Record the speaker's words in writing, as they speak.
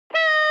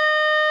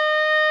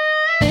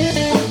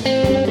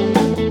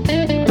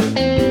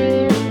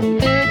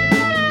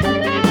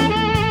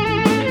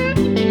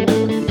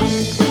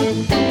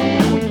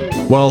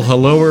Well,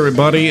 hello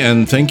everybody,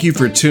 and thank you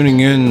for tuning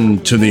in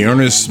to the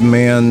Earnest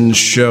Mann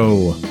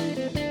Show,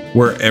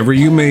 wherever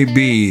you may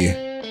be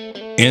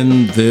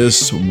in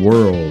this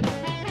world.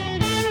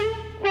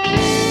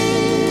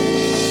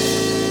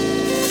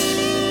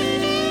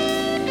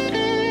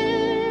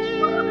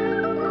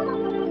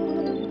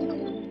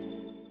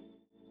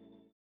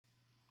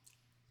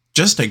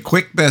 Just a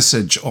quick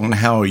message on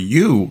how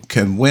you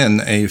can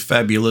win a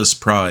fabulous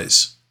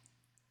prize.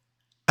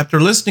 After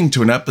listening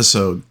to an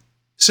episode,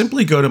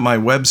 simply go to my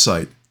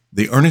website,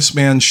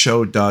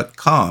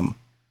 theearnestmanshow.com,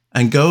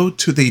 and go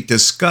to the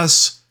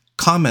Discuss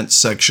Comments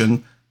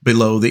section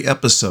below the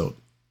episode.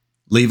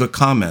 Leave a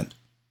comment.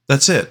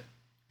 That's it.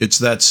 It's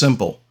that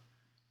simple.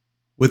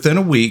 Within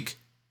a week,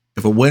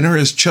 if a winner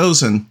is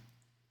chosen,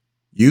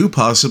 you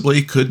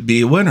possibly could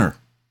be a winner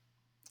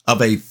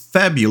of a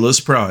fabulous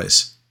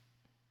prize.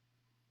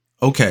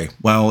 Okay,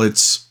 well,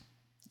 it's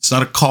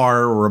not a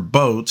car or a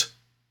boat,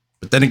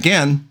 but then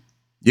again,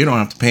 you don't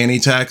have to pay any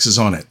taxes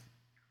on it.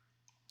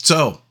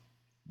 So,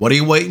 what are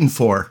you waiting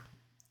for?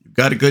 You've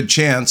got a good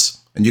chance,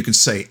 and you can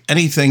say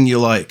anything you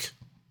like.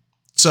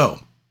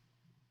 So,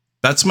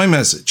 that's my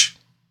message.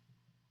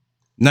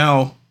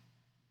 Now,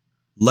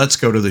 let's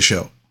go to the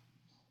show.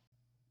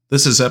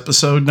 This is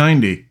episode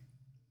 90.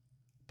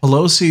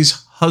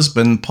 Pelosi's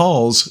husband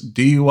Paul's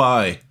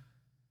DUI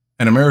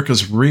and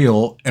America's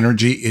real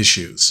energy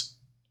issues.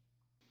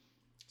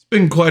 It's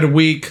been quite a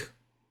week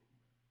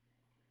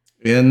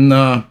here in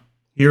the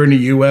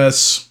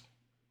U.S.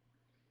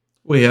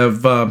 We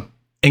have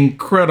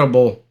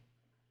incredible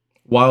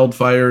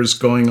wildfires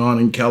going on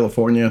in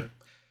California.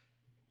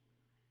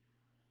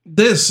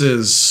 This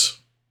is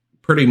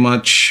pretty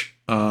much,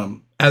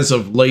 as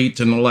of late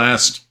in the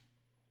last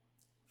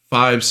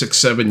 5, 6,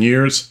 7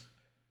 years,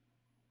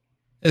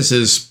 this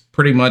has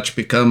pretty much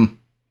become,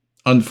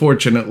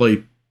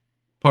 unfortunately,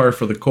 par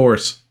for the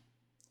course.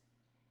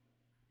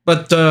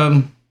 But,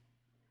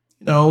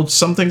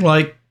 something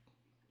like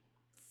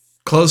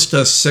close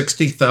to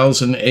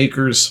 60,000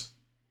 acres.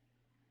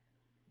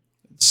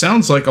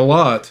 Sounds like a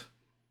lot.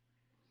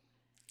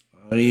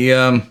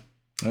 I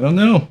don't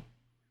know. A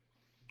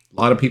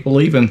lot of people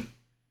leaving.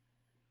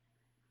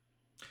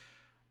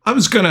 I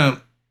was going to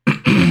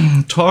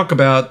talk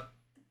about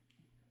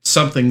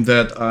something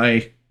that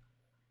I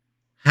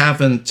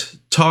haven't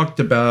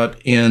talked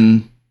about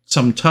in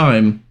some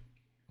time.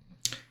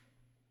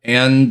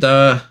 And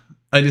I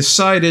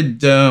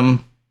decided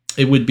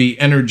it would be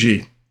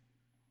energy.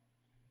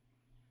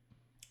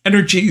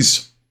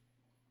 Energy's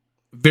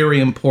very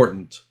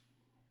important.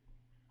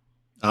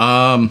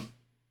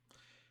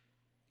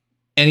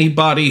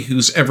 Anybody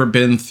who's ever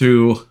been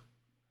through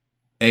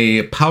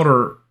a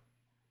power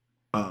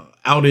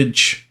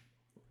outage,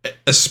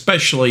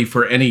 especially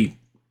for any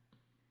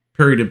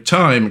period of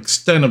time,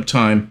 extent of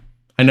time,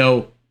 I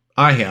know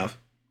I have,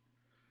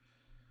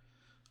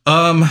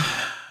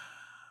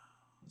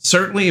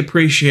 certainly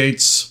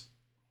appreciates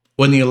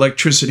when the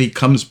electricity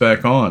comes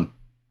back on.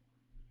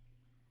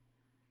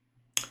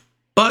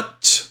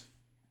 But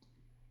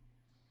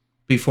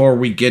before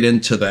we get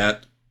into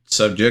that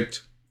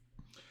subject,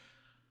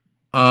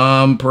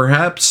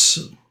 perhaps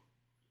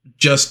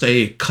just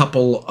a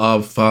couple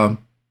of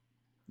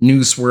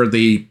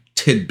newsworthy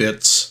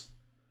tidbits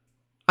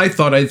I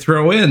thought I'd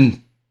throw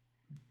in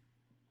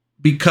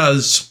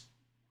because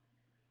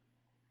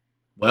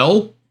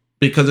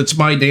it's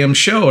my damn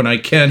show and I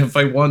can if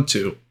I want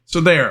to.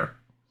 So there.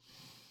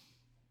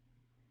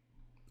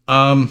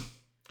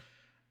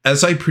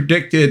 As I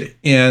predicted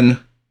in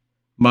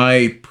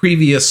my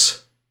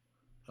previous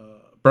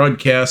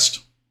broadcast,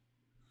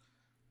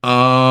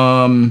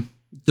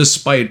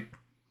 despite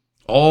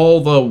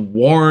all the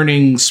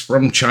warnings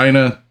from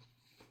China,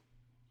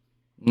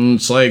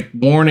 it's like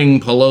warning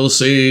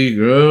Pelosi,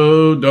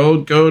 oh,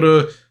 don't go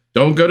to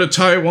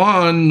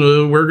Taiwan.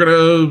 We're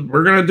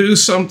gonna do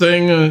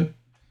something.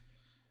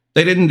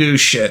 They didn't do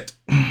shit.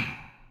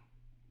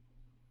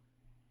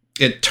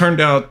 It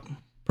turned out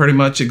pretty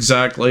much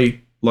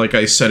exactly like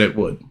I said it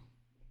would.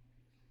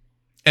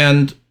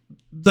 And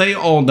they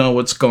all know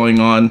what's going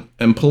on,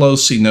 and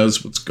Pelosi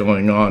knows what's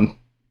going on.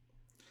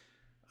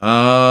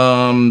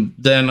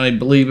 Then I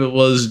believe it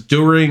was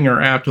during or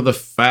after the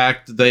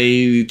fact,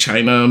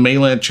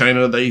 mainland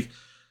China, they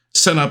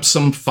sent up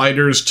some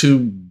fighters to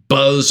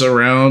buzz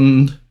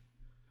around,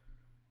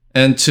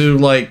 and to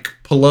like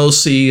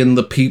Pelosi and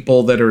the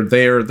people that are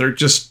there, they're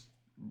just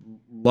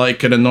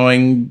like an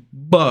annoying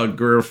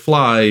bug or a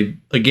fly,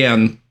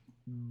 again,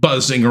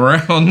 buzzing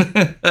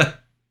around.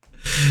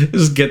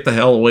 Just get the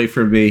hell away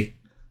from me.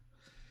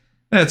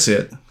 That's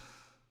it.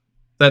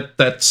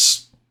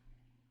 That's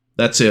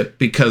it.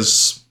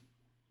 Because,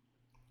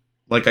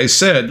 like I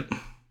said,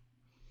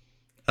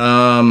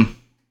 China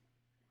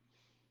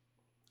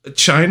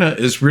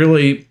is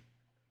really,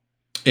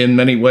 in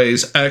many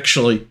ways,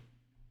 actually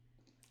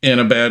in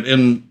a bad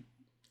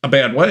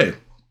way.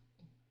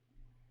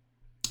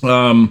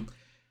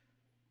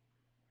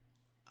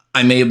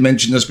 I may have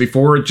mentioned this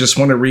before. Just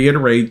want to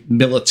reiterate,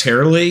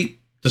 militarily,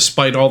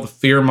 despite all the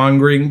fear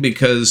mongering,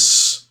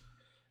 because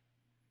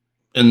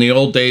in the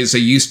old days, they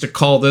used to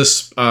call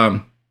this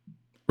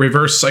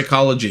reverse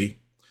psychology.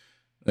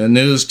 The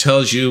news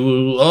tells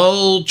you,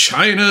 oh,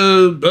 China,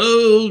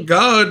 oh,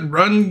 God,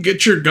 run,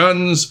 get your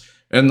guns.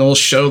 And they'll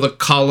show the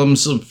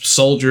columns of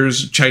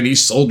soldiers,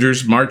 Chinese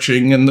soldiers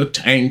marching in the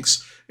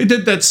tanks. It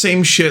did that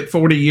same shit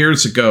 40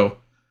 years ago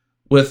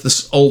with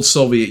the old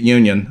Soviet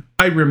Union.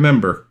 I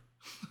remember.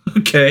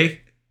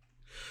 Okay?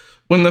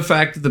 When the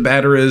fact of the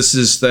matter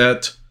is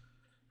that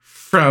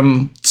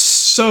from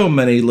so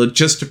many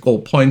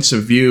logistical points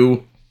of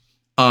view,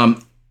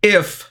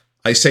 if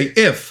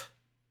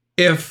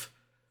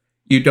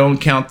you don't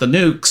count the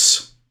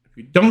nukes, if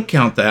you don't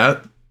count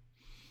that,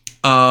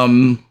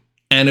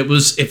 and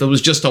if it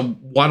was just a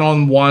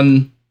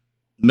one-on-one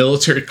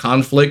military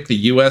conflict, the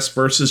U.S.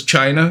 versus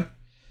China,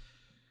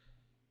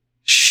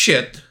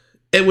 shit,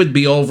 it would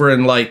be over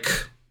in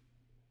like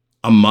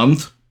a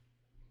month.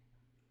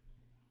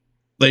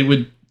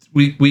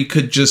 We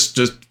could just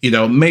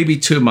maybe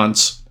 2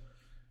 months,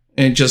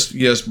 and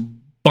just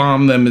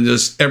bomb them and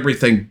just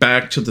everything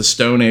back to the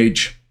Stone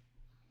Age.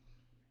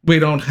 We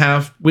don't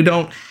have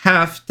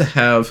to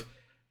have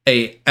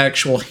a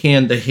actual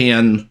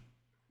hand-to-hand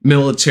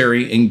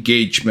military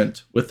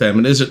engagement with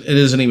them. It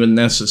isn't even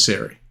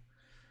necessary.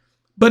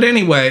 But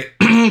anyway,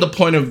 the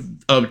point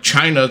of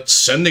China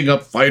sending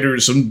up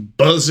fighters and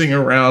buzzing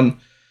around,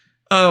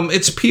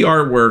 it's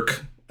PR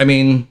work. I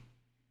mean,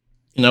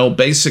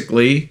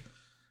 basically,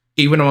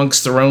 even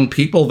amongst their own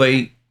people,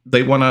 they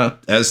want to,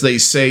 as they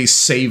say,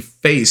 save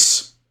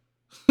face.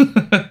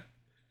 And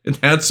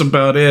that's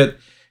about it.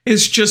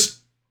 It's just,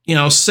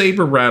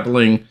 saber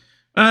rattling.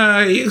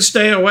 You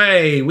stay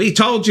away. We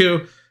told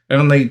you.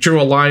 And they drew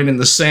a line in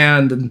the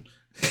sand. And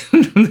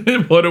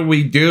what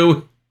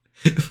do?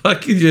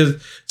 Fucking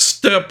just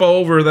step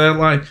over that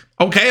line.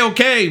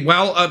 Okay.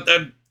 Well,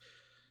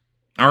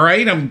 all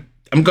right. I'm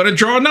going to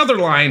draw another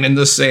line in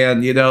the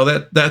sand.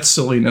 That's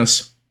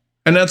silliness.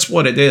 And that's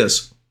what it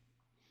is.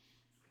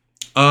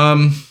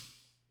 So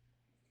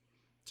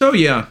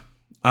yeah.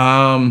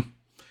 I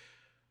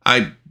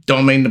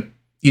don't mean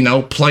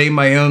to, play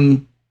my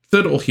own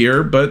fiddle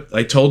here, but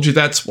I told you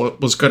that's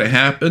what was going to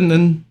happen,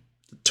 and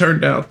it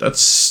turned out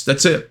that's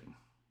it.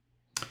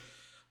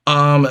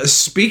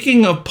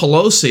 Speaking of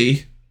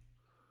Pelosi,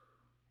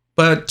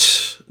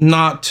 but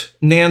not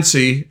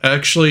Nancy,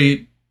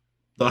 actually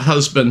the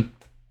husband.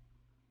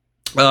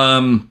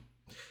 Let's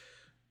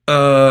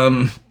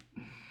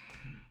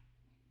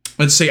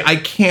see, I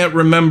can't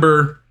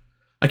remember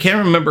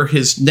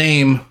his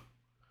name,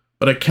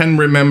 but I can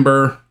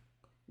remember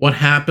what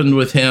happened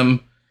with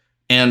him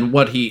and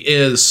what he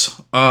is.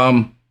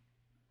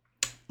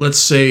 Let's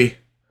see.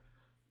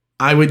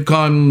 I would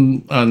call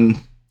him an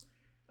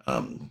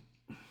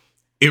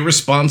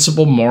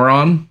irresponsible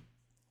moron.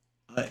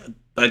 I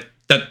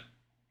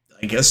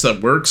guess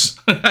that works.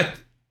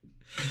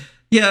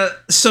 Yeah.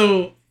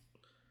 So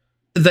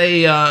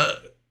they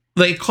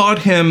caught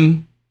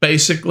him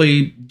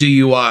basically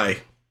DUI,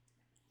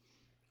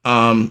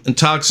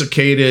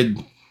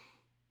 intoxicated,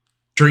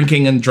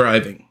 drinking and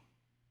driving.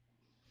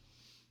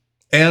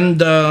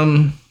 And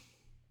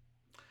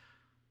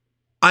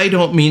I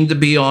don't mean to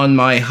be on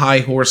my high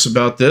horse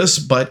about this,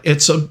 but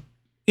it's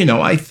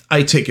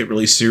I take it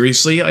really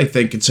seriously. I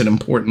think it's an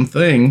important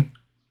thing.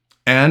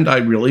 And I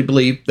really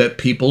believe that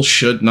people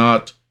should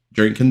not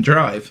drink and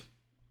drive.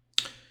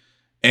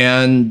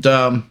 And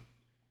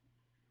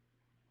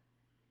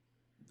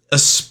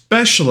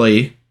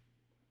especially,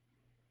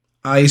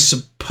 I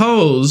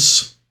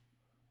suppose,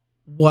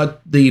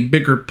 what the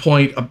bigger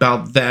point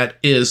about that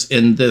is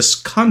in this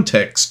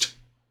context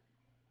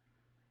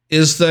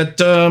is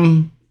that,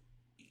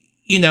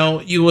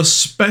 you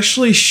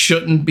especially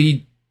shouldn't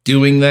be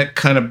doing that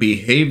kind of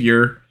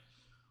behavior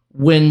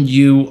when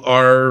you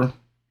are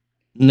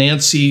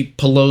Nancy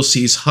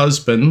Pelosi's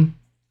husband,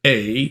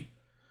 A,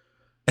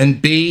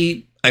 and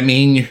B, I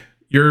mean,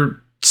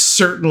 you're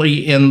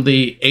certainly in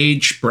the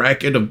age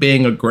bracket of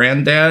being a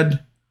granddad.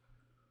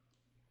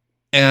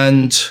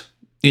 And,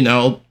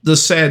 the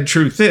sad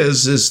truth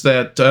is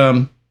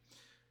that,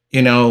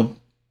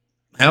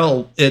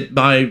 hell, at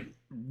my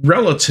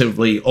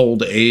relatively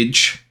old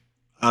age,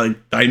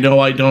 I know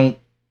I don't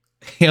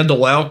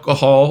handle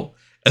alcohol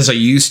as I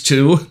used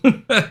to.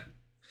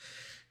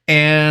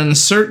 And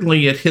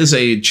certainly at his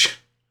age.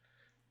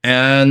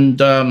 And,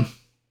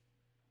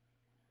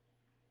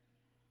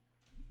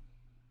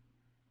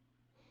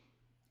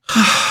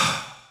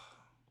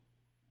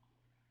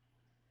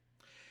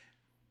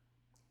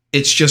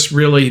 it's just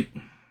really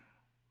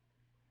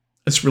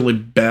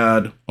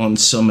bad on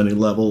so many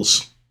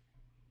levels.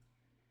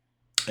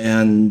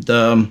 And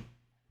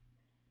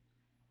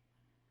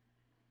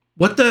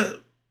what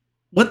the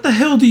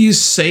hell do you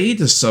say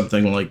to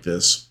something like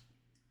this?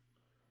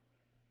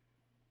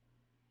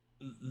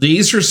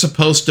 These are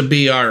supposed to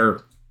be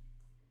our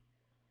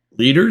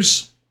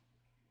leaders.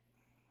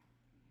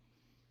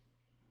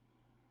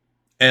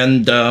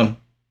 And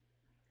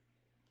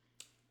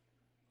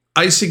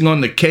icing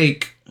on the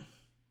cake,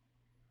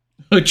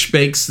 which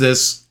makes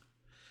this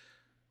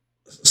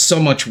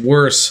so much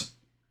worse,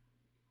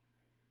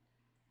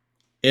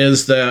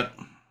 is that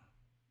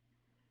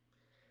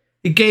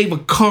he gave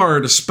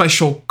a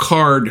special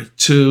card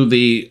to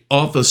the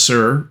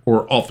officer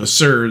or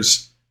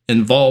officers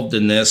involved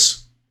in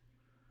this.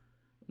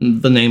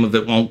 The name of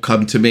it won't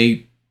come to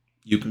me.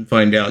 You can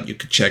find out. You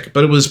can check it.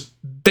 But it was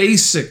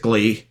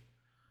basically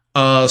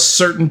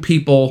certain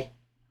people,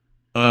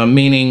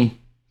 meaning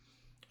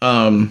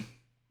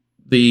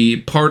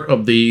the part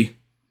of the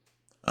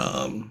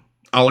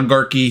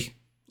oligarchy,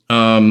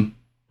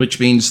 which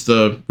means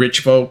the rich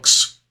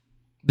folks,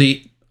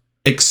 the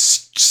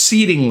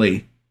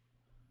exceedingly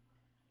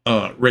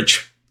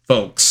rich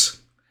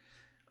folks.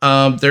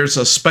 There's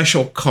a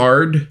special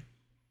card,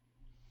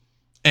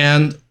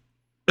 and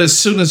as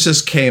soon as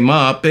this came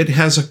up, it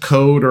has a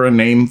code or a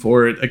name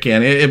for it.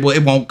 Again, it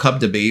won't come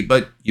to me,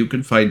 but you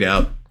can find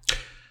out.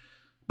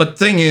 But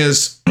thing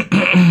is,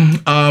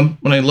 when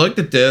I looked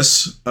at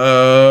this,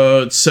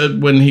 it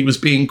said when he was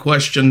being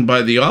questioned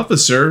by the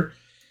officer,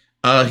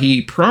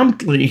 he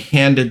promptly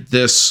handed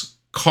this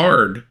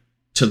card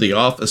to the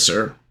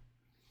officer.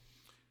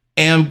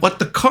 And what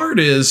the card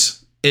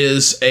is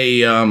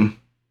it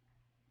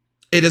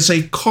is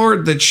a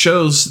card that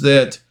shows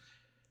that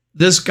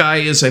this guy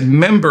is a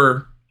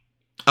member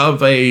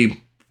of a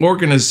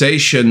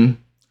organization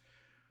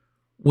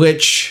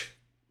which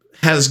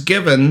has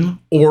given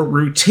or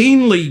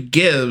routinely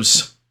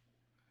gives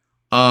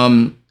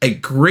a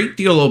great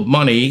deal of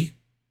money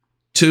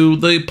to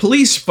the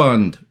police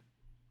fund.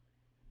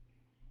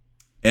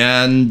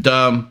 And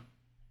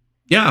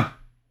yeah,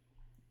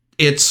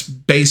 it's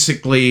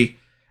basically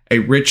a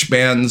rich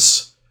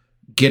man's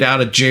get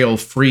out of jail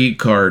free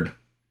card.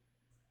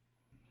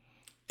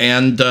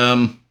 And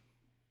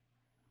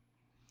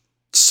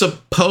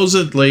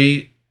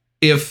supposedly,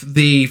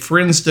 for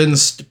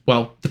instance,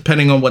 well,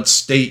 depending on what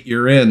state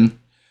you're in,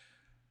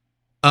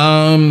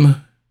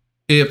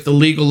 if the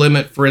legal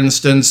limit, for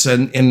instance,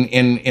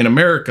 in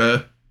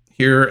America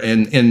here,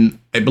 and in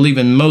I believe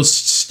in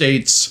most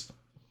states,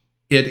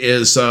 it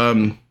is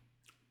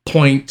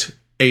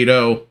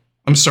 0.80.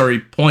 I'm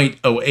sorry,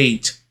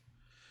 0.08.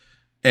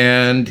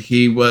 And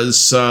he was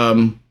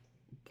 0.08,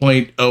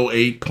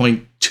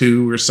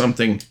 0.2 or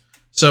something.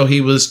 So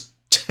he was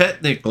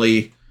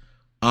technically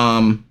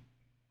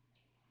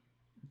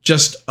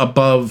just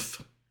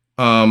above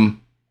the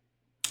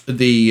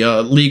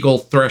legal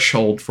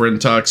threshold for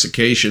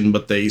intoxication.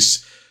 But he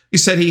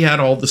said he had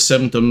all the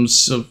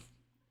symptoms of,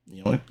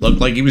 it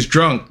looked like he was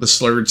drunk, the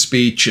slurred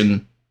speech,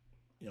 and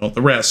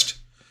the rest.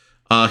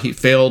 He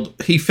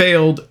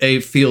failed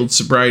a field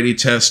sobriety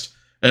test,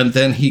 and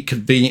then he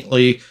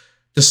conveniently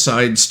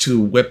decides to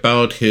whip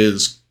out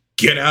his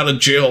get out of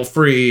jail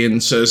free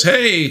and says,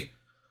 "Hey,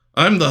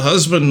 I'm the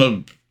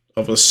husband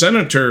of a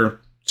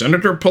senator,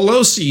 Senator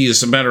Pelosi,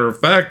 as a matter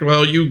of fact."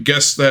 "Well, you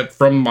guessed that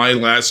from my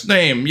last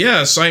name.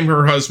 Yes, I'm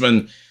her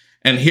husband.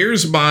 And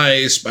here's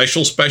my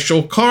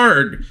special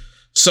card.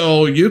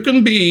 So you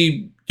can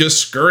be just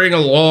scurrying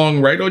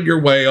along right on your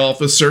way,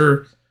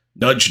 officer.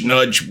 Nudge,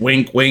 nudge,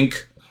 wink,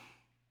 wink."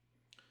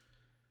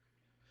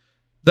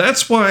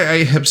 That's why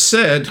I have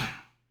said,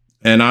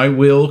 and I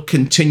will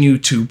continue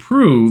to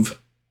prove,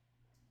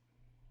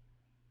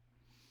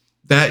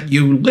 that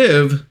you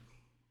live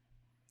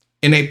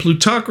in a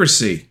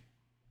plutocracy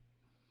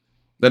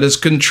that is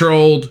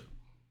controlled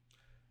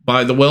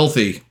by the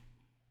wealthy,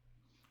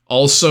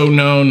 also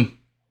known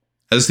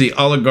as the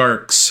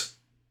oligarchs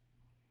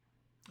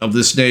of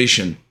this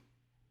nation.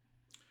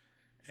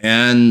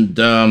 And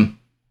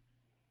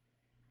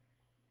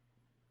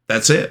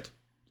that's it.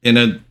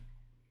 In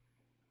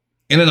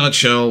a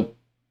nutshell,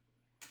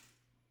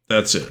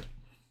 that's it.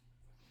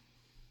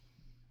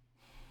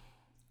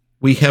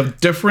 We have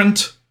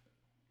different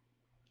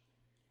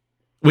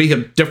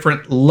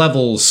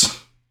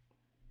levels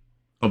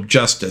of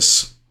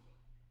justice.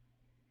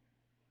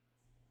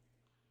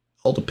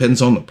 All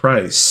depends on the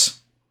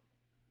price.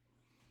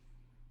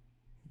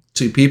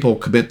 Two people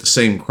commit the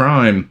same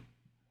crime.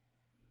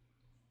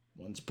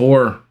 One's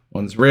poor,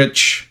 one's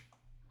rich.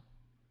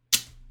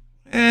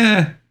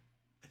 I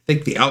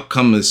think the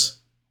outcome is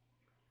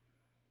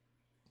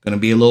going to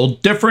be a little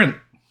different.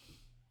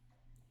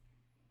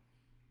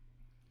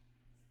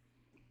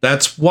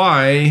 That's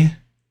why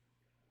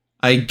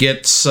I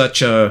get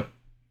such a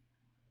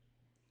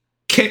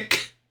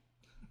kick.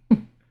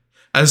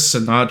 As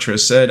Sinatra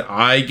said,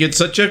 I get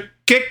such a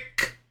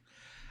kick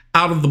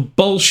out of the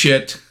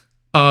bullshit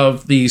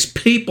of these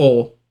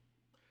people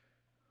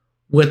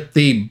with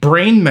the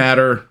brain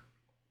matter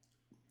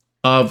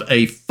of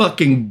a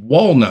fucking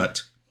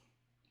walnut.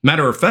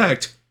 Matter of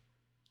fact,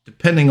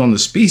 depending on the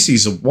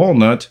species of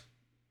walnut,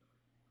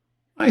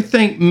 I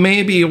think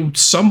maybe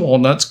some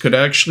walnuts could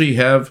actually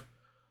have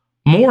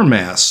more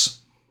mass.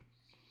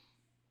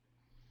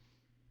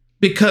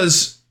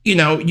 Because,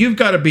 you've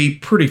got to be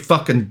pretty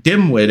fucking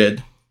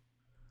dim-witted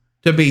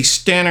to be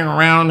standing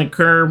around the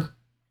curb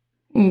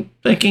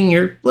thinking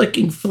you're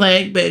flicking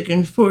flag back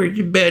and forth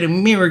about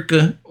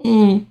America.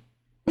 I'm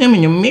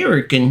an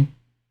American.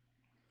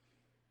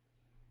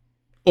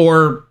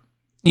 Or,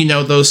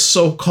 those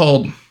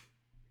so-called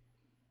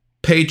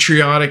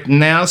patriotic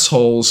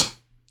assholes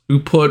who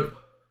put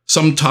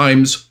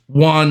sometimes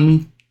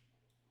 1,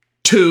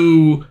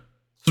 2,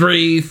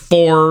 3,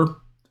 4,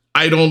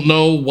 I don't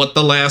know what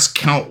the last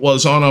count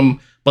was on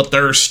them, but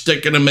they're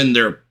sticking them in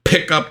their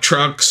pickup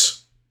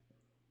trucks.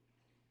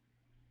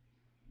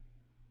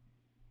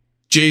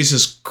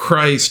 Jesus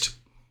Christ.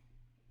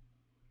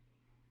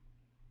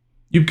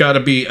 You've got to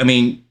be,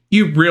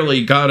 you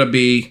really got to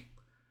be,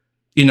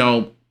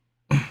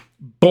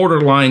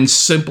 borderline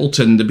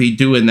simpleton to be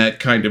doing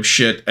that kind of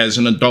shit as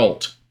an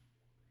adult.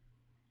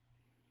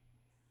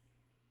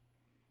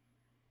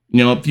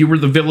 If you were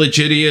the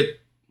village idiot,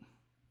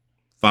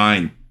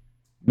 fine.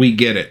 We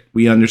get it.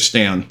 We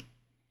understand.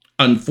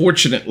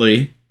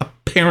 Unfortunately,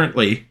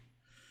 apparently,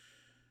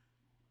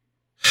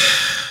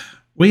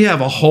 we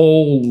have a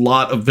whole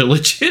lot of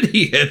village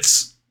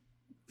idiots.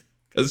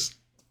 Because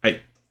I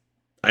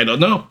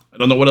don't know. I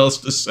don't know what else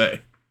to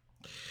say.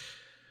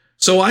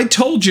 So I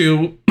told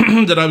you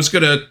that I was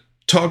going to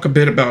talk a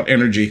bit about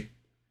energy.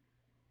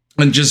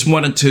 And just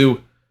wanted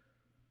to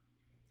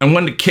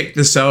kick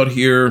this out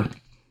here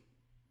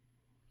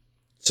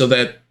so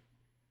that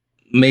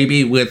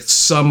maybe with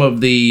some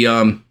of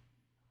the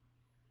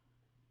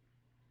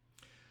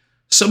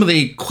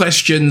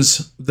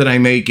questions that I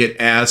may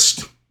get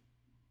asked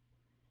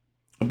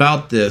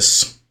about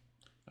this,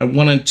 I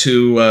wanted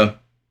to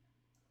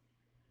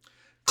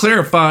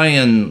clarify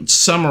and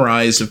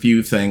summarize a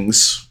few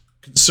things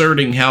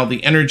concerning how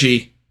the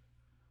energy,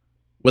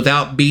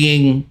 without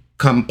being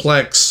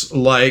complex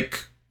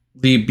like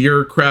the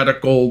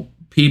bureaucratical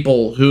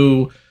people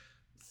who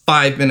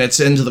 5 minutes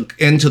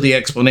into the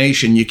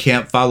explanation, you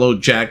can't follow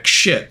jack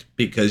shit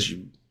because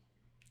you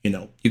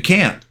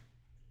can't.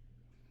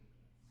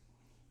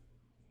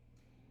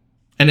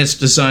 And it's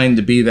designed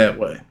to be that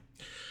way.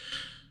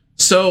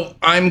 So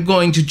I'm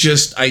going to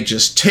just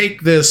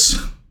take this,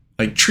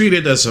 I treat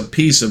it as a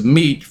piece of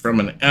meat from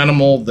an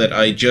animal that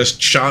I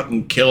just shot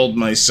and killed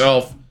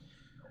myself.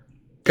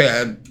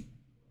 And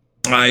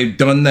I've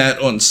done that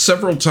on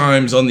several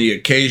times on the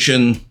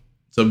occasion.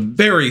 It's a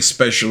very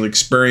special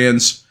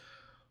experience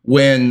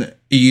when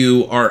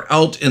you are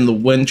out in the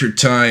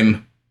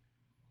wintertime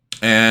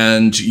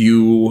and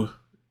you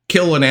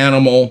kill an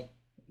animal,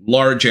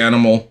 large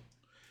animal,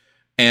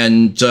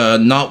 and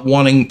not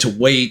wanting to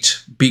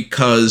wait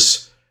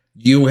because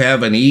you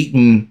haven't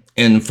eaten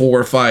in 4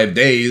 or 5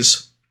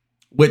 days,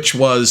 which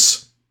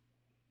was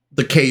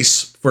the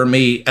case for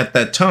me at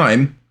that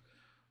time.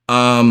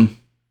 And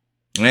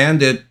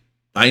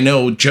I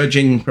know,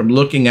 judging from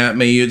looking at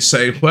me, you'd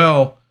say,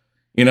 well,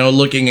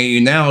 looking at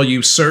you now,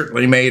 you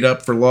certainly made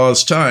up for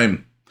lost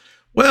time.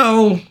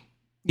 Well,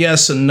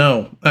 yes and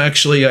no.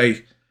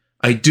 Actually,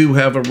 I do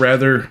have a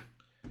rather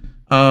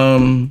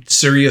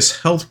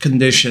serious health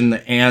condition,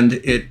 and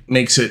it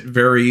makes it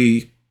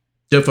very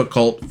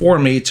difficult for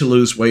me to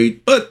lose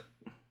weight, but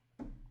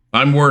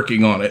I'm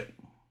working on it.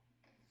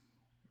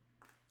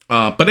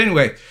 But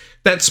anyway,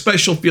 that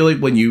special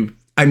feeling when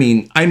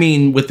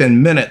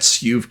within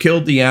minutes, you've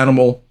killed the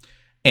animal,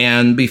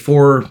 and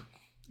before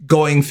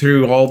going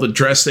through all the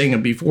dressing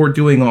and before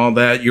doing all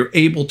that, you're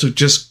able to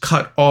just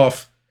cut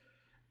off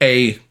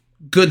a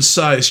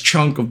good-sized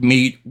chunk of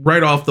meat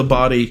right off the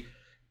body.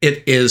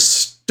 It is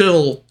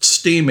still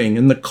steaming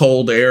in the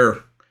cold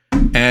air,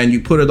 and you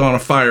put it on a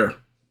fire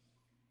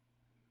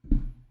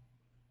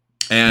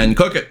and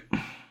cook it.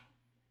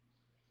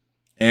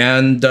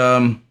 And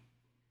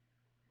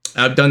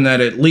I've done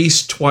that at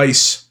least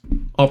twice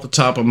off the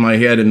top of my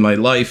head in my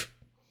life,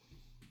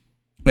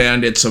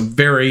 and it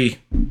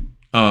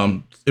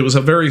was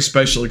a very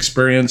special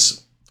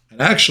experience.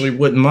 I actually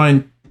wouldn't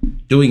mind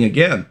doing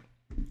again.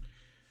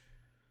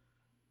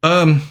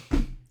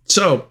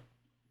 So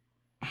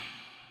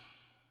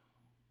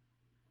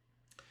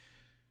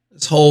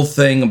this whole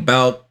thing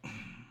about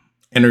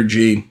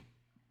energy,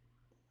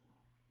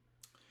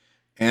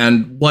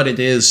 and what it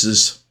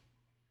is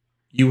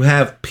you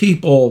have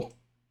people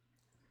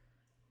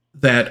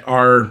that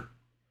are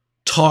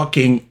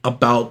talking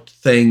about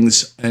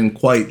things, and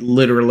quite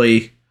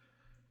literally,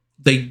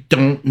 they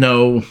don't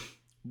know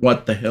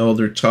what the hell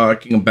they're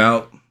talking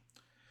about.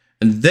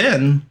 And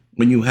then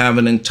when you have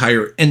an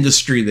entire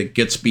industry that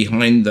gets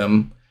behind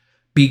them,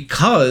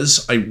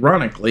 because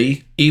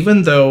ironically,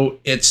 even though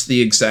it's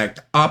the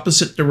exact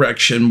opposite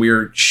direction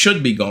where it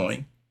should be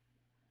going,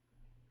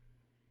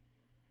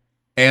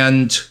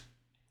 and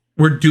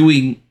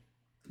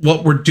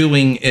what we're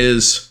doing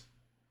is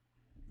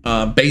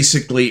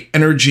basically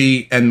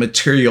energy and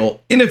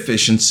material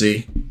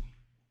inefficiency.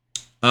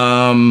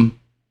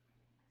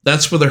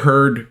 That's where the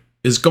herd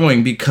is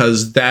going,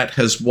 because that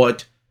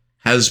what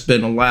has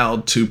been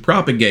allowed to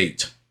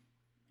propagate.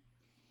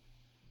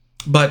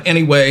 But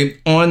anyway,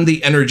 on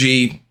the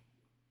energy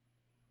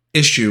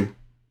issue,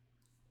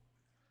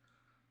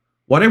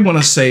 what I want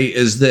to say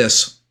is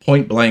this,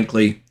 point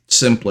blankly,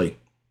 simply.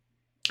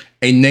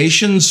 A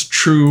nation's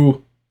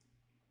true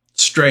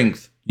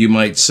strength, you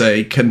might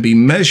say, can be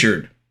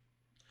measured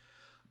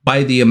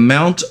by the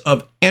amount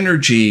of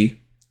energy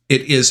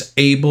it is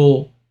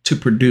able to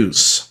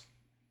produce.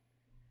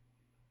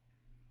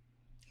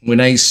 When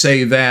I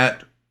say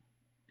that,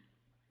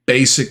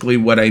 basically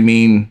what I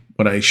mean,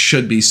 what I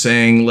should be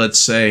saying, let's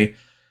say,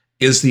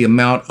 is the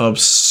amount of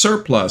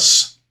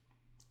surplus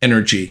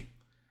energy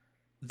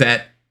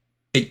that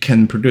it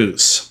can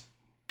produce.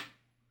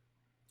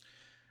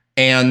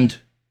 And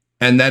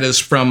that is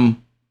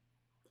from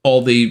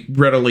all the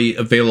readily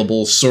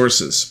available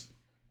sources.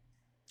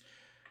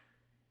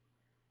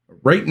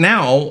 Right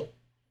now,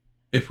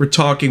 if we're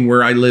talking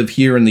where I live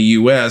here in the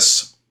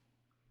US,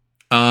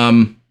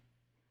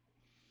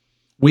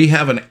 we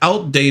have an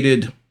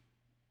outdated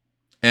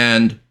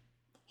and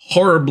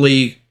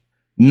horribly,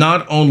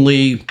 not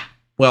only,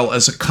 well,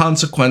 as a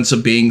consequence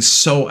of being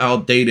so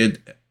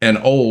outdated and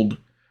old,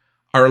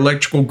 our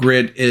electrical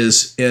grid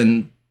is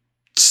in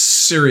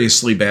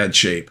seriously bad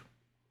shape.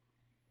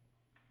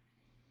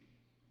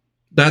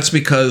 That's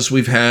because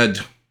we've had,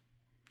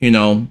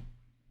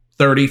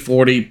 30,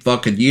 40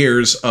 fucking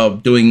years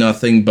of doing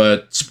nothing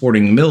but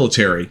supporting the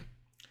military.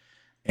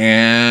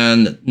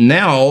 And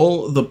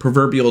now the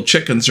proverbial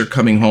chickens are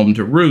coming home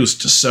to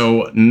roost.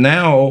 So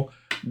now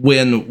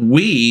when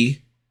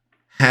we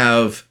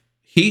have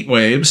heat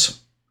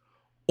waves,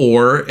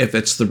 or if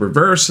it's the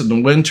reverse in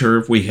the winter,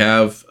 if we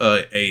have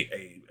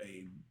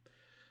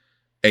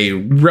a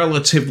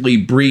relatively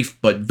brief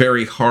but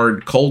very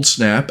hard cold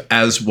snap,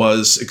 as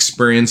was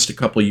experienced a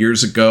couple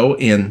years ago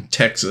in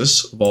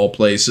Texas, of all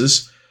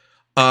places,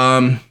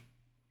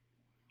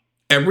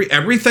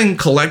 everything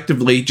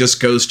collectively just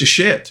goes to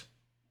shit.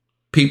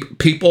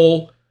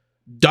 People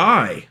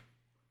die.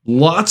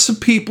 Lots of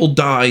people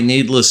die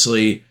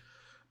needlessly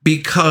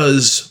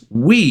because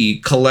we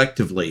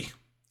collectively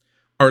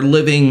are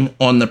living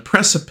on the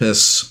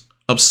precipice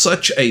of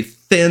such a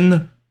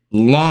thin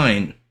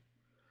line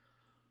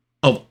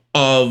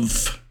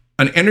of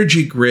an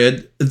energy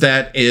grid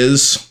that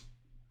is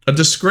a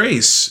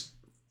disgrace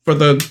for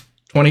the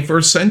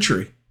 21st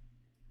century.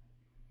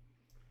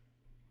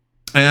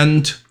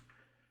 And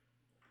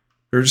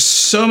there's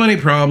so many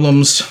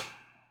problems,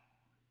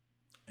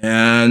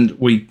 and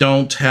we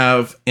don't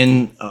have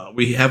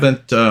we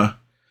haven't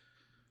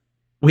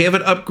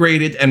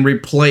upgraded and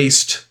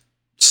replaced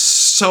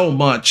so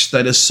much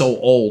that is so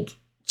old.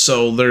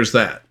 So there's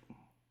that.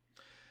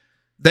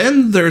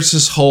 Then there's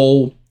this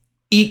whole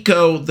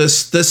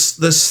this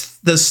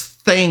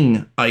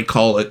thing, I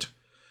call it,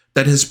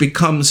 that has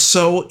become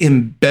so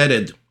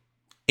embedded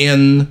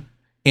in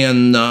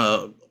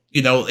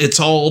it's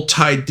all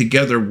tied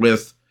together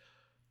with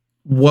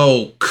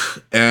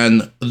woke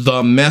and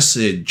the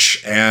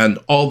message and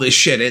all this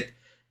shit.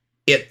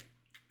 It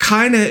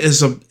kind of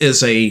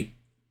is a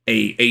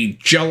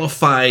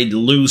jellified,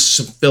 loose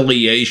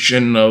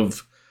affiliation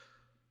of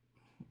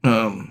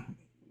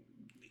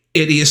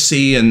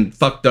idiocy and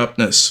fucked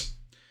upness.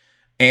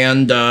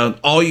 And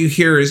all you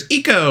hear is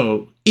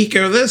eco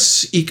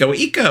this, eco.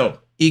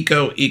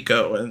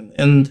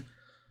 And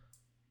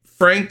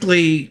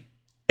frankly,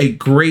 a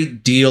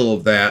great deal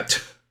of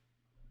that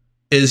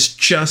is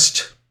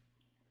just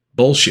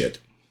bullshit.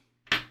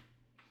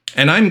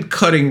 And I'm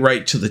cutting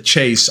right to the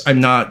chase.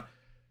 I'm not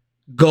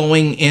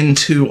going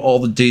into all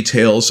the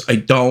details. I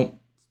don't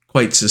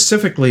want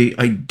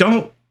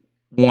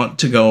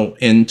to go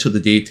into the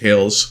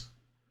details.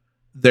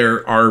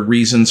 There are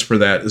reasons for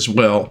that as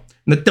well.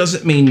 And it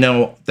doesn't mean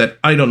that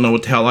I don't know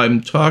what the hell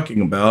I'm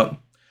talking about.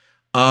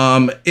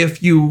 All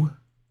you'd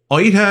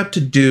have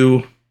to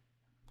do,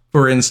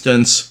 for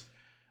instance,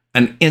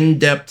 an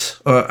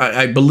in-depth,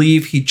 I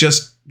believe he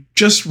just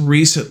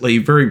recently,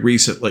 very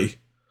recently,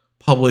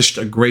 published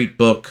a great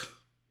book.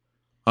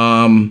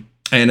 And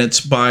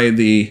it's by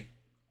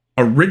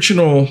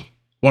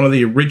one of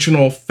the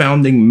original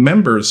founding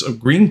members of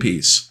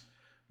Greenpeace,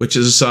 which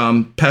is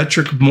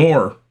Patrick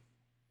Moore.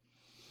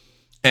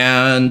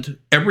 And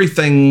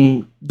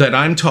everything that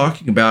I'm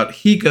talking about,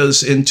 he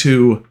goes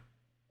into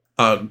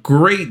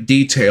great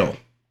detail,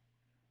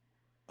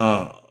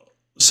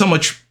 so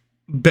much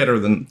better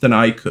than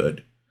I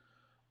could,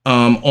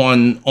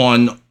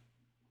 on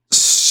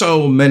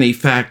so many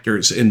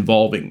factors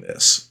involving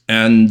this.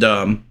 And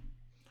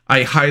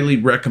I highly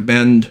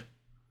recommend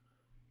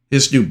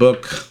his new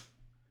book.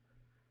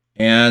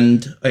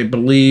 And I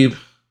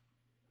believe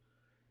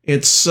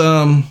it's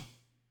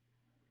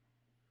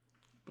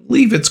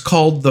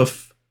called the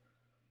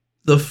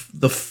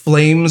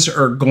Flames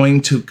Are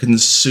Going to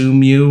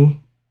Consume You,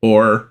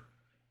 or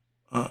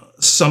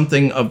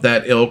something of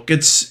that ilk.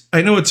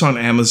 I know it's on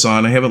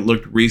Amazon. I haven't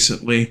looked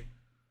recently.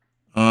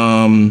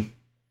 The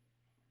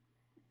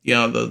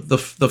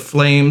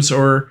flames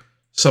or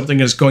something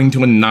is going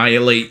to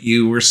annihilate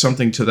you, or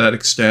something to that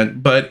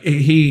extent. But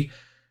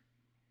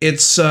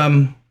it's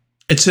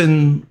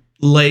in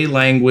lay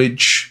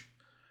language,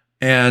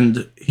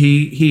 and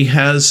he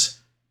has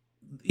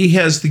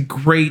the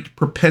great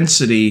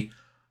propensity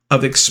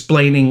of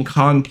explaining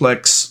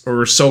complex,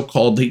 or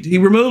so-called, he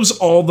removes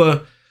all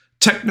the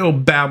techno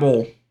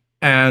babble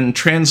and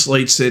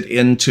translates it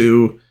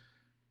into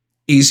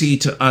easy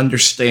to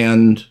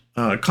understand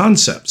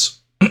concepts.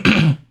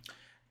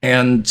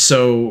 And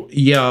so,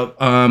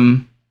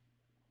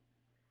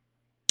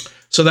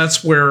 so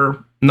that's where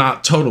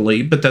not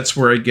totally, but that's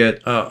where I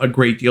get a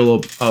great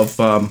deal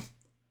of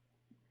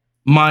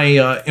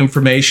my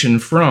information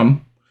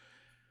from.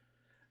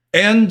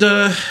 And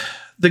the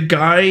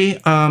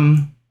guy,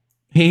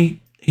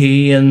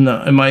 he in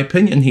my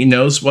opinion, he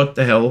knows what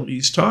the hell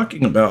he's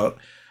talking about.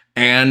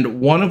 And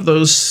one of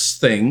those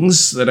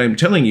things that I'm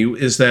telling you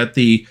is that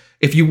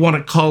if you want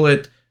to call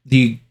it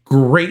the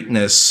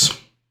greatness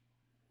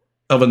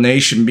of a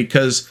nation,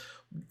 because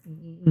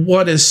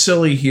what is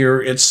silly here,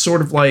 it's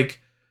sort of like,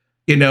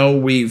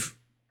 we've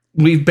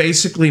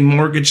basically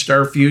mortgaged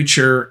our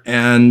future,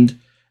 and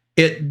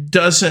it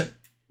doesn't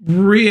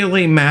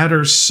really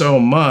matter so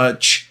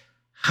much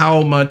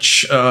how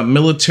much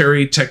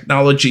military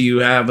technology you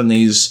have in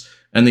these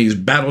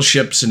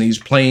battleships and these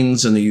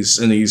planes and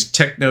these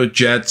techno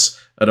jets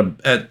at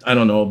I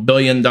don't know, $1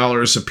 billion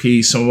a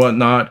piece and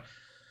whatnot.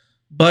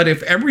 But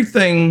if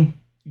everything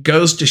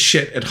goes to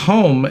shit at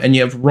home and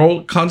you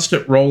have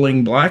constant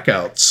rolling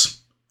blackouts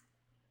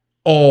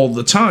all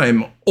the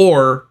time,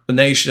 or the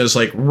nation is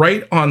like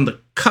right on the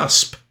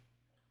cusp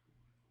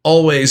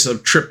always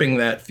of tripping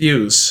that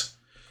fuse,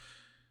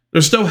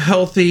 there's no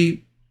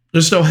healthy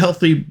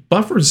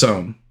buffer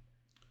zone.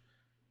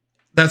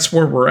 That's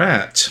where we're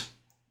at.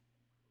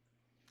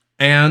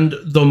 And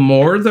the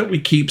more that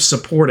we keep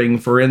supporting,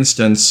 for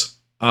instance,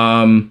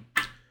 wind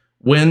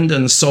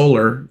and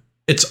solar,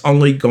 it's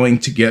only going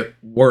to get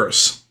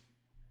worse.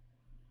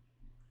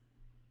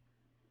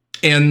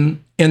 In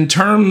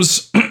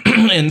terms,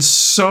 in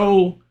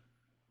so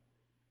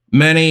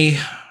many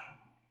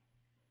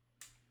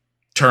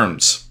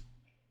terms,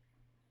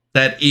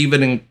 that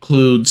even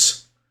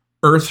includes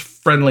earth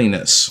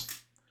friendliness.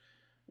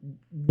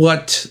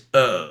 What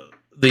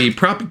the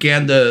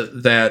propaganda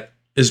that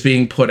is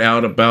being put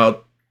out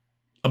about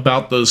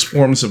those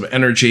forms of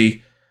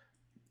energy,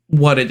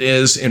 what it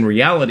is in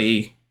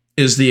reality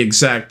is the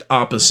exact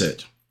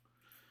opposite.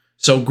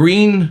 So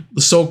green,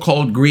 the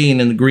so-called green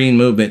in the green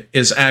movement,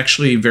 is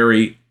actually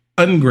very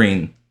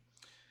ungreen.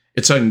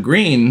 It's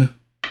ungreen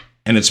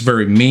and it's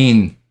very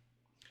mean.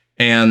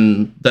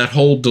 And that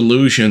whole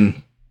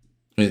delusion,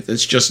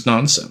 it's just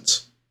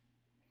nonsense.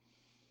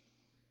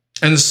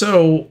 And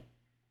so,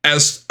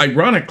 as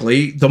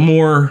ironically, the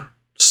more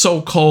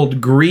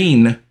so-called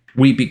green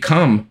we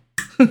become,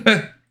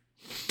 the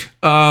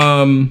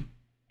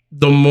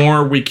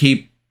more we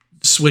keep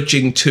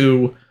switching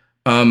to,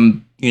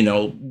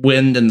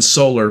 wind and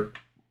solar,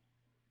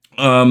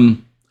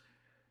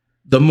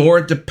 the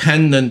more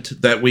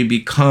dependent that we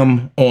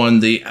become on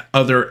the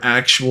other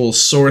actual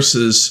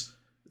sources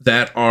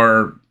that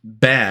are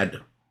bad.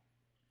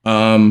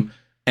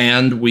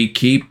 And we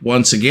keep,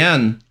 once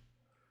again,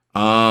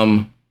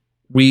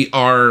 we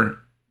are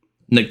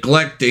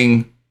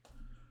neglecting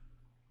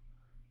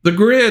the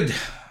grid.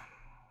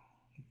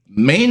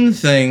 Main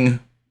thing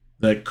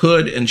that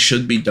could and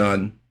should be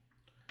done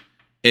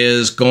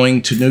is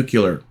going to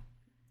nuclear.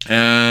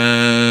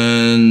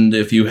 And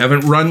if you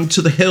haven't run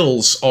to the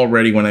hills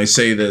already when I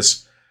say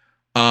this,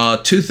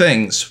 two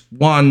things.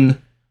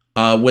 One,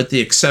 with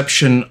the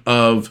exception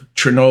of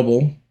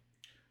Chernobyl,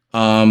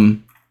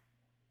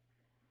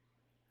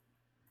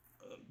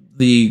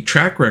 the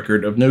track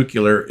record of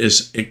nuclear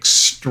is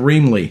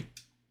extremely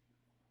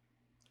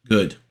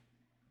good.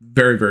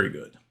 Very, very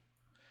good.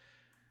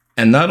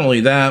 And not only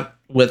that,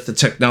 with the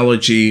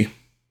technology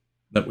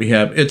that we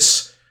have,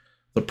 it's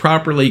the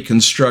properly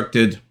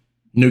constructed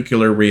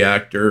nuclear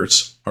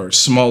reactors are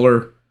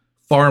smaller,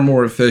 far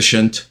more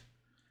efficient,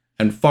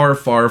 and far,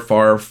 far,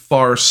 far,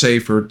 far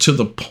safer, to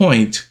the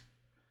point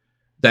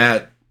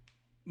that,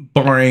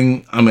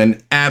 barring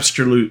an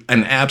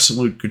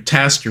absolute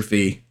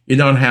catastrophe, you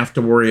don't have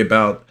to worry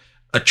about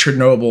a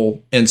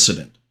Chernobyl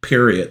incident,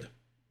 period.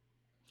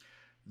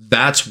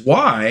 That's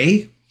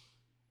why,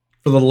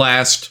 for the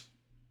last,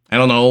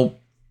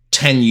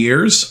 10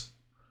 years,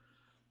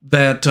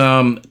 that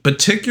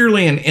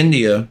particularly in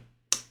India,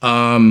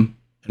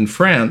 and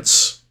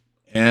France,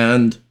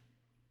 and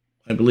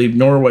I believe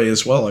Norway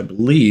as well,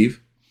 they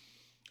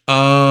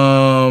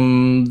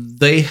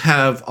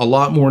have a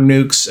lot more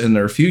nukes in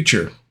their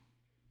future.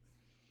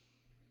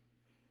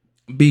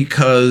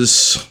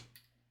 Because,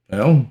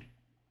 they're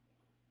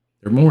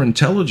more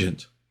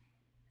intelligent.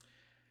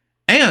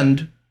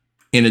 And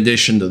in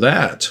addition to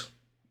that,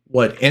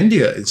 what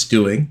India is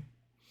doing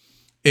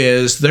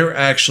is they're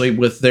actually,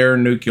 with their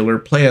nuclear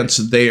plants,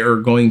 they are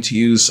going to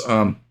use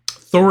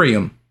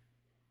thorium.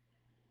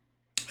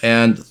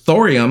 And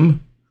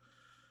thorium,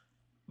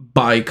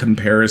 by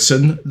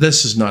comparison,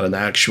 this is not an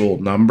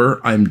actual number.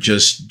 I'm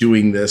just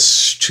doing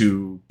this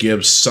to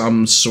give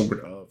some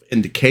sort of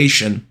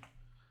indication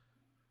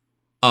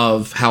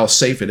of how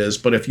safe it is.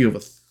 But if you have a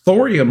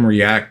thorium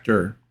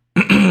reactor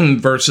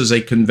versus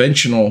a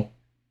conventional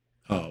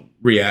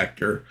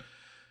reactor,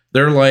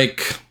 they're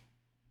like,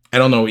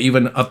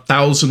 even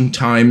 1,000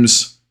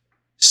 times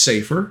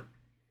safer.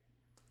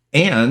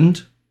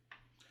 And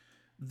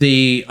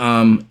the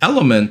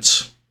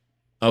element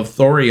of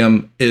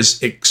thorium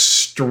is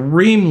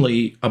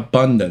extremely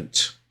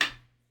abundant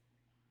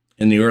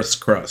in the Earth's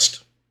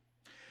crust.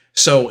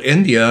 So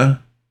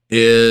India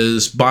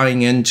is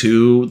buying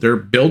into, they're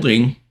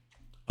building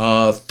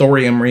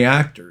thorium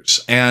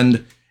reactors.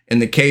 And in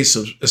the case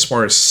of, as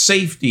far as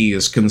safety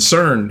is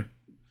concerned,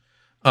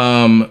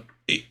 if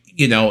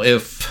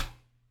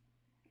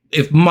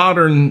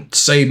modern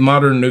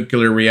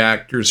nuclear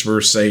reactors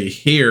versus, say,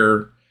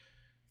 here,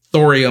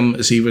 thorium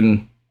is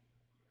even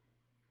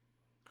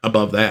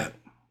above that.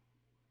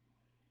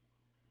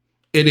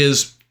 It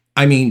is,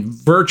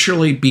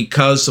 virtually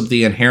because of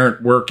the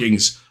inherent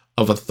workings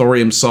of a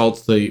thorium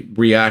salt, the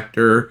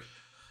reactor.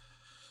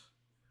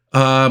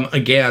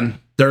 Again,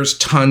 there's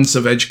tons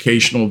of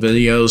educational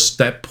videos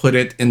that put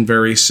it in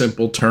very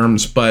simple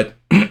terms, but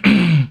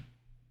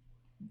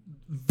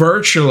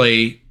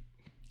virtually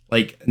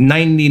like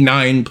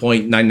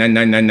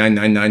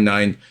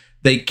 99.9999999,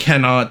 they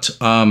cannot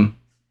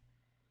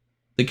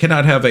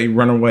have a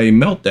runaway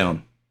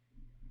meltdown.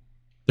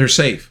 They're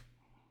safe.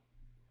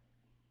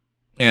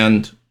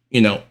 And,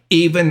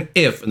 even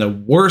if in the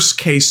worst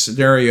case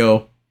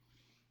scenario,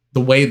 the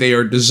way they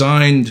are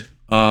designed,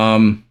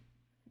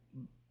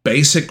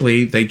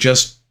 basically they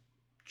just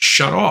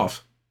shut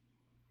off.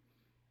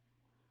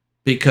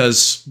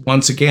 Because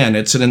once again,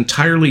 it's an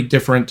entirely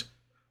different,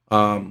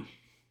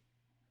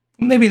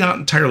 maybe not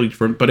entirely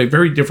different, but a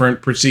very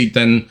different procedure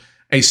than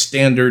a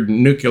standard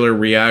nuclear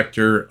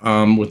reactor,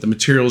 with the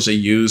materials they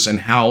use and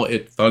how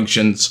it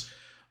functions.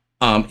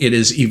 It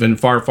is even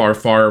far, far,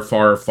 far,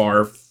 far,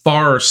 far,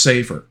 far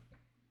safer.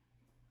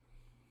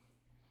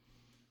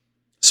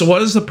 So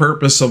what is the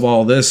purpose of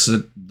all this?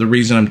 The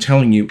reason I'm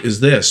telling you is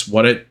this.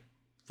 What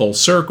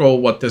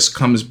this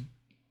comes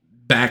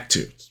back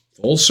to.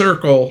 Full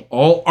circle,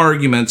 all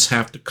arguments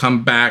have to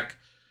come back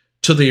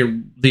to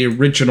the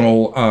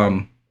original,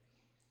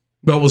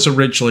 what was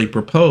originally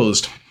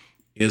proposed,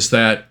 is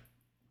that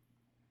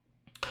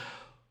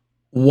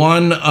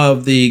one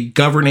of the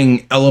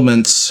governing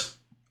elements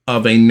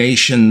of a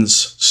nation's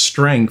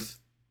strength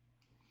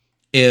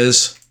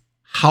is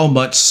how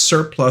much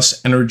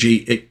surplus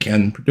energy it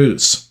can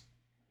produce.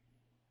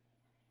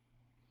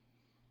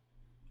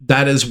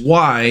 That is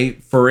why,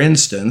 for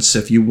instance,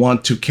 if you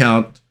want to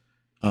count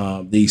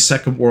the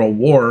Second World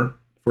War,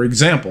 for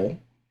example,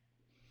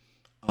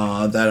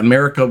 that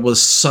America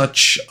was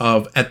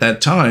at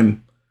that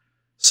time,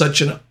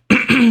 such an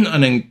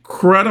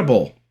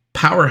incredible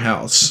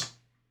powerhouse,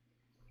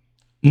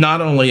 not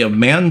only of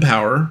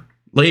manpower,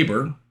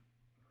 labor,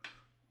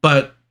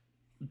 but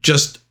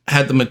just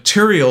had the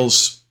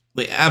materials,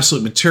 the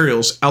absolute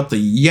materials out the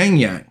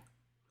yang.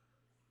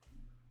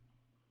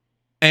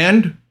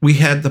 And we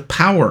had the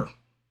power.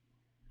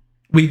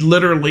 We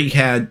literally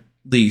had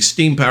the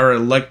steam power,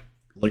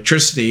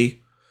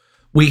 electricity.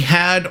 We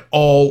had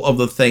all of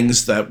the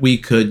things that we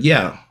could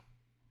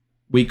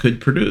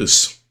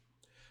produce.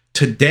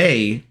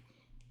 Today,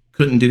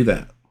 couldn't do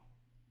that.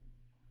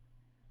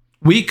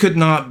 We could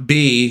not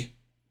be,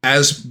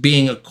 as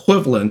being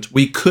equivalent,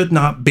 we could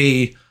not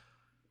be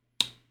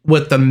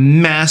with the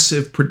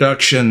massive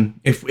production.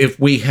 If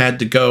we had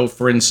to go,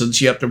 for instance,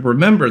 you have to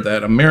remember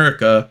that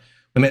America,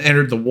 when it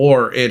entered the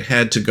war, it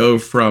had to go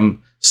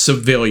from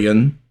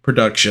civilian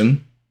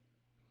production,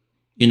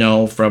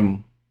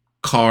 from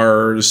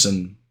cars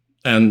and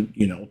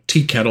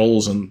tea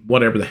kettles and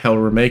whatever the hell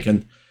we're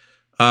making,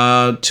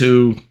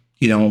 to,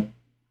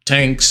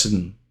 tanks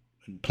and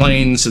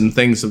planes and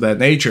things of that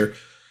nature.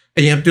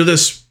 And you have to do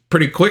this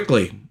pretty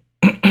quickly.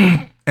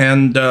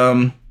 And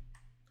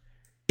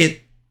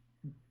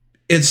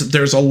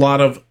there's a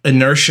lot of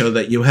inertia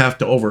that you have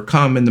to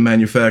overcome in the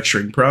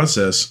manufacturing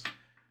process.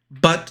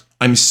 But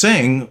I'm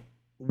saying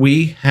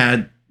we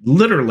had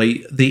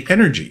literally the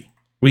energy.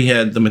 We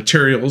had the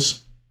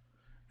materials,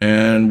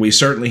 and we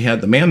certainly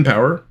had the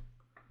manpower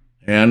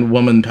and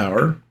woman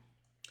power.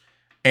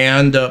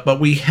 And but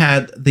we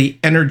had the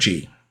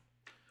energy.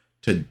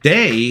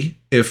 Today,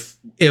 if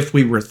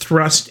we were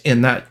thrust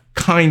in that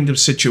kind of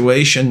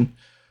situation,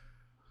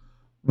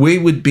 we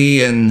would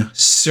be in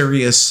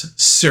serious,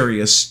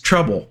 serious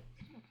trouble.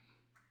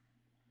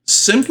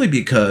 Simply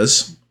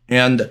because,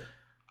 and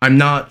I'm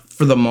not,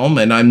 for the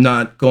moment, I'm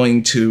not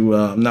going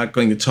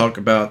to talk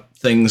about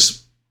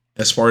things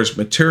as far as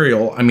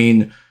material.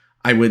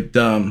 I would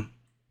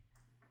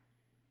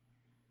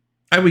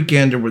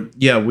gander with,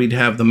 we'd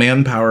have the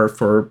manpower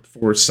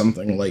for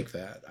something like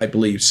that. I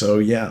believe so,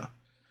 yeah.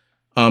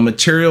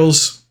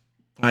 Materials,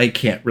 I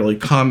can't really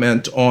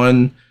comment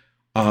on.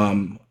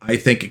 I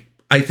think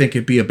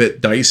it'd be a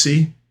bit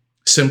dicey,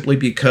 simply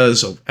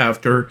because of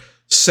after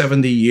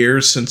 70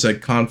 years since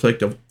that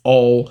conflict, of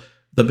all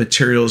the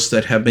materials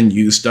that have been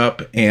used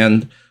up,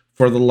 and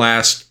for the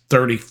last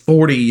 30,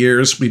 40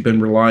 years, we've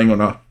been relying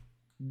on a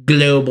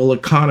global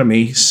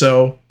economy.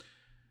 So,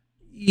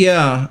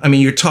 yeah,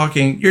 you're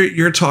talking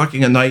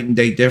a night and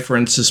day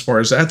difference as far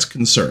as that's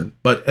concerned.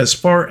 But as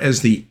far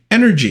as the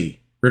energy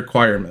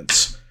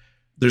requirements,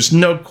 there's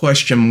no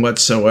question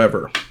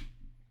whatsoever.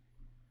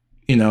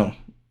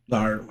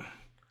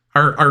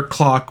 Our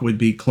clock would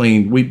be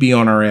clean. We'd be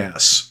on our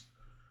ass.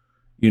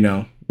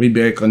 We'd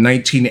be like a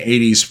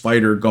 1980s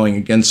fighter going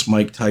against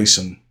Mike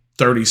Tyson.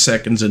 30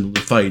 seconds into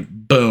the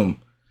fight, boom,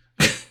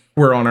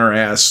 we're on our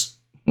ass.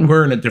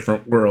 We're in a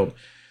different world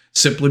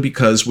simply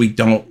because we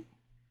don't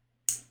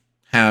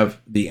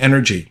have the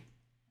energy.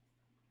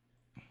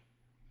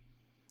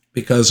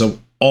 Because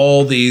of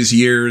all these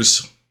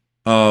years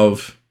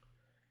of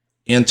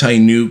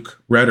anti-nuke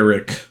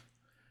rhetoric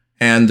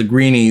and the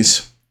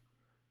greenies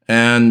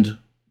and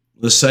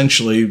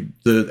essentially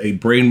a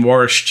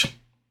brainwashed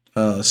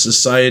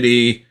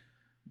society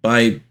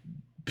by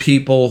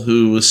people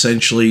who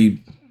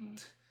essentially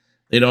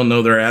they don't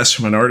know their ass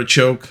from an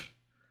artichoke,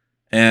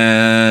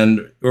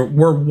 and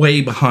we're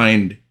way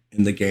behind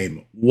in the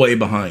game, way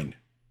behind.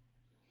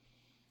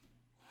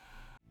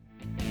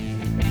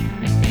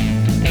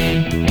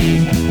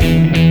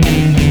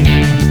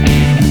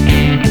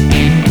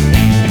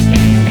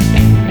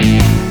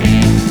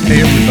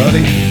 Hey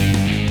everybody,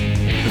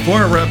 before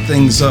I wrap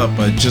things up,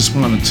 I just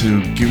wanted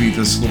to give you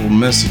this little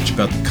message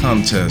about the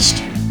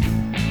contest.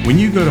 When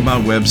you go to my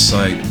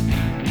website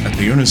at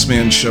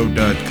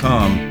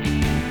theearnestmanshow.com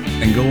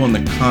and go on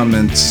the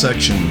comments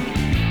section,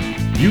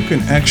 you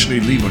can actually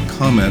leave a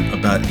comment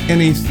about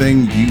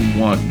anything you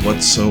want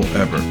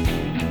whatsoever.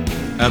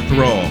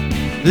 After all,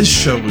 this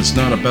show is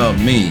not about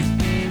me,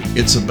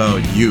 it's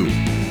about you.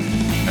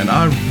 And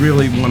I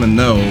really want to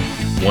know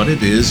what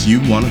it is you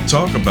want to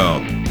talk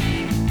about.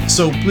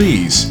 So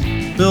please,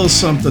 fill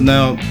something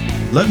out,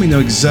 let me know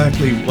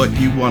exactly what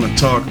you want to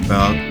talk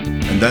about,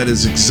 and that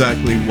is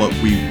exactly what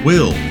we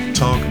will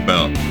talk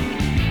about.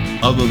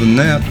 Other than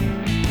that,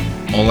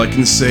 all I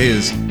can say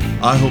is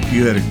I hope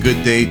you had a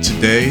good day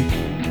today,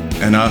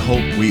 and I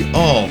hope we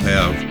all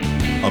have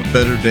a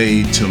better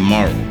day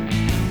tomorrow.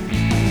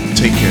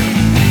 Take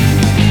care.